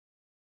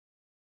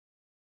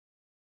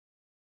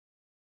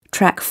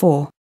Track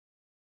 4.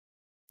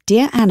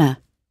 Dear Anna,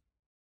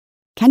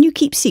 can you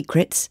keep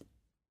secrets?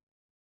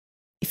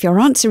 If your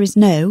answer is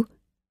no,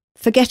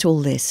 forget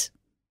all this.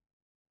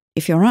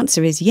 If your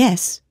answer is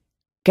yes,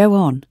 go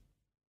on.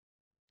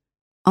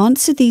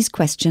 Answer these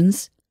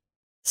questions,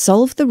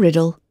 solve the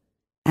riddle,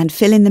 and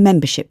fill in the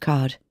membership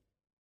card.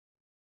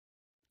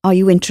 Are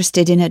you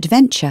interested in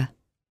adventure?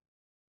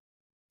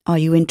 Are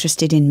you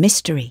interested in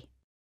mystery?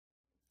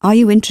 Are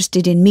you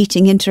interested in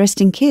meeting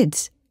interesting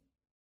kids?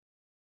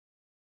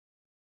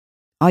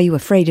 Are you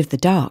afraid of the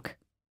dark?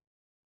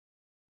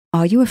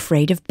 Are you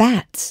afraid of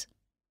bats?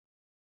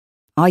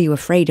 Are you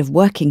afraid of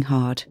working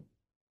hard?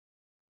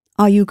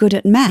 Are you good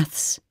at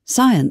maths,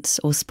 science,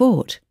 or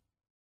sport?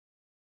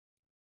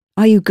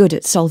 Are you good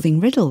at solving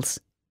riddles?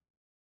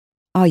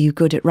 Are you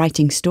good at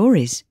writing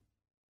stories?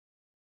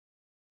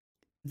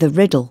 The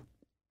riddle.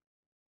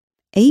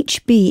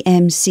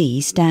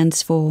 HBMC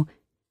stands for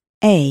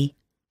A.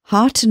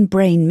 Heart and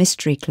Brain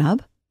Mystery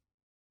Club,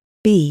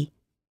 B.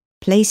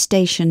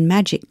 PlayStation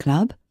Magic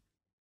Club,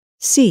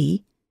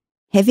 C.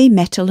 Heavy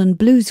Metal and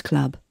Blues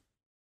Club.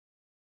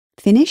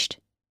 Finished?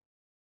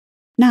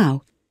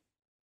 Now,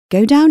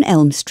 go down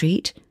Elm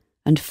Street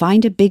and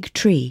find a big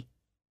tree.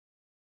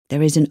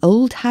 There is an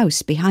old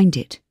house behind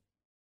it.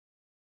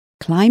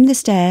 Climb the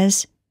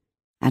stairs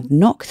and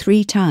knock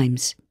 3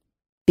 times.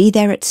 Be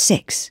there at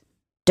 6.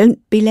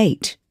 Don't be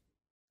late.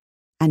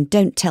 And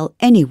don't tell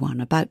anyone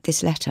about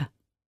this letter.